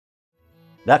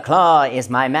The claw is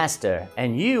my master,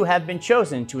 and you have been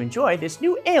chosen to enjoy this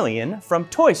new alien from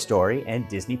Toy Story and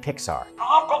Disney Pixar.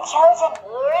 I have been chosen!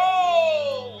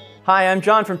 Hooray! Hi, I'm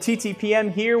John from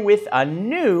TTPM here with a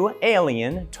new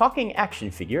alien talking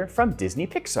action figure from Disney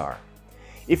Pixar.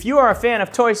 If you are a fan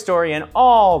of Toy Story and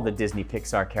all the Disney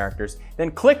Pixar characters,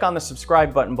 then click on the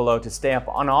subscribe button below to stay up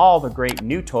on all the great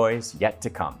new toys yet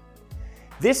to come.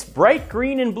 This bright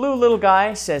green and blue little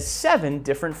guy says 7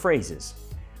 different phrases.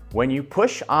 When you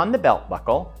push on the belt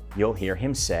buckle, you'll hear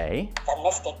him say, "The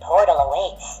mystic portal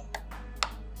awaits."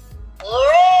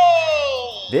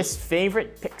 Hooray! This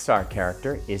favorite Pixar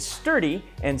character is sturdy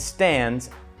and stands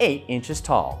 8 inches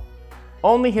tall.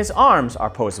 Only his arms are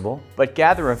poseable, but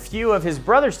gather a few of his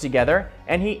brothers together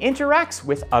and he interacts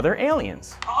with other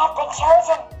aliens. I have been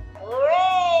chosen!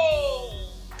 Hooray!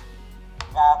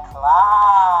 The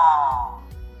claw.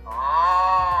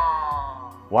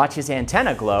 Watch his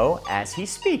antenna glow as he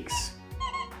speaks.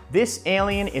 This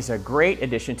alien is a great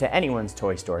addition to anyone's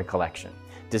Toy Story collection.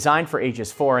 Designed for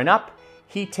ages 4 and up,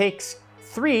 he takes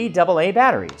 3 AA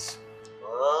batteries.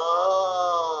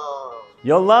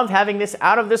 You'll love having this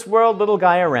out-of-this-world little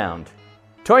guy around.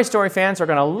 Toy Story fans are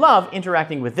gonna love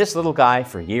interacting with this little guy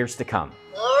for years to come.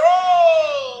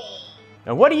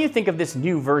 Now, what do you think of this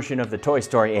new version of the Toy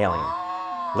Story alien?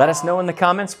 Let us know in the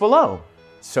comments below.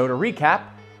 So to recap,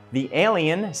 the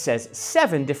alien says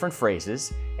 7 different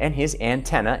phrases and his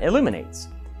antenna illuminates.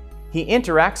 He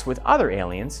interacts with other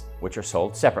aliens, which are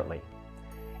sold separately.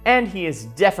 And he is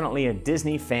definitely a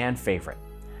Disney fan favorite.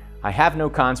 I have no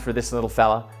cons for this little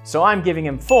fella, so I'm giving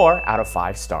him 4 out of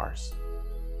 5 stars.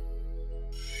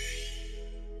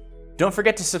 Don't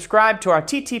forget to subscribe to our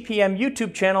TTPM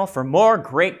YouTube channel for more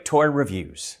great toy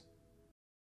reviews.